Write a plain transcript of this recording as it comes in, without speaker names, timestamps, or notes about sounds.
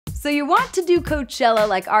So you want to do Coachella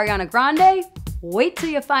like Ariana Grande? Wait till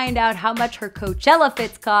you find out how much her Coachella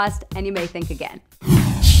fits cost, and you may think again.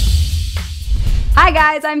 Hi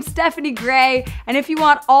guys, I'm Stephanie Gray, and if you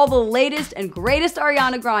want all the latest and greatest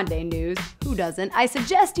Ariana Grande news, who doesn't, I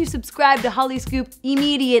suggest you subscribe to Hollyscoop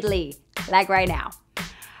immediately, like right now.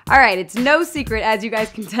 Alright, it's no secret, as you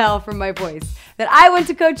guys can tell from my voice, that I went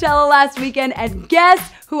to Coachella last weekend, and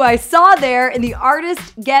guess who I saw there in the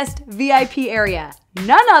artist guest VIP area?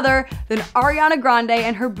 None other than Ariana Grande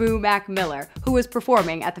and her boo Mac Miller, who was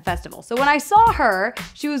performing at the festival. So when I saw her,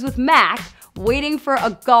 she was with Mac, waiting for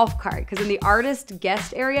a golf cart, because in the artist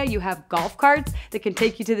guest area, you have golf carts that can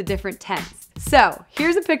take you to the different tents. So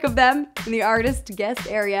here's a pic of them in the artist guest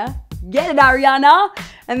area. Get it, Ariana!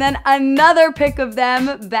 And then another pic of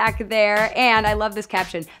them back there, and I love this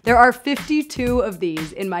caption. There are 52 of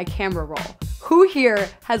these in my camera roll. Who here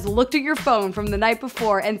has looked at your phone from the night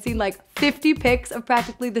before and seen like 50 pics of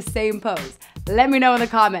practically the same pose? Let me know in the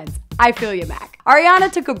comments. I feel you, Mac.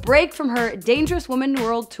 Ariana took a break from her Dangerous Woman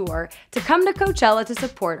World Tour to come to Coachella to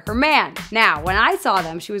support her man. Now, when I saw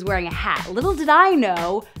them, she was wearing a hat. Little did I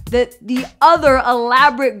know that the other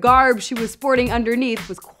elaborate garb she was sporting underneath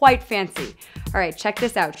was quite fancy. All right, check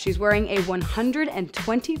this out. She's wearing a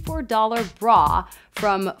 $124 bra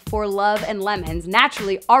from For Love and Lemons,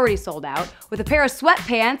 naturally already sold out, with a pair of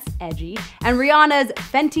sweatpants, edgy, and Rihanna's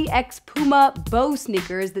Fenty X Puma bow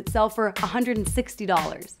sneakers that sell for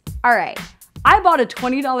 $160. All right, I bought a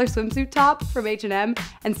 $20 swimsuit top from H&M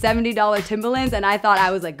and $70 Timberlands, and I thought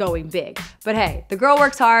I was like going big. But hey, the girl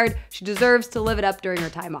works hard. She deserves to live it up during her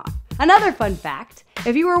time off. Another fun fact,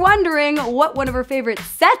 if you were wondering what one of her favorite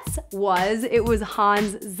sets was, it was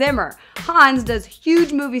Hans Zimmer. Hans does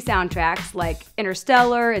huge movie soundtracks like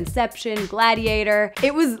Interstellar, Inception, Gladiator.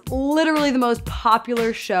 It was literally the most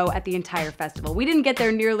popular show at the entire festival. We didn't get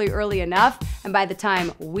there nearly early enough, and by the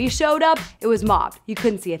time we showed up, it was mobbed. You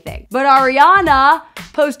couldn't see a thing. But Ariana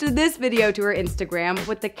posted this video to her Instagram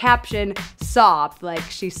with the caption, "Sobbed," like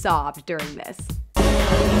she sobbed during this.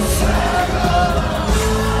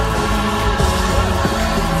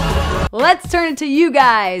 Let's turn it to you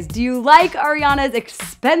guys. Do you like Ariana's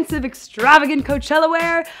expensive, extravagant Coachella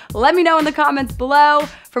wear? Let me know in the comments below.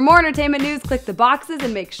 For more entertainment news, click the boxes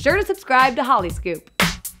and make sure to subscribe to Hollyscoop.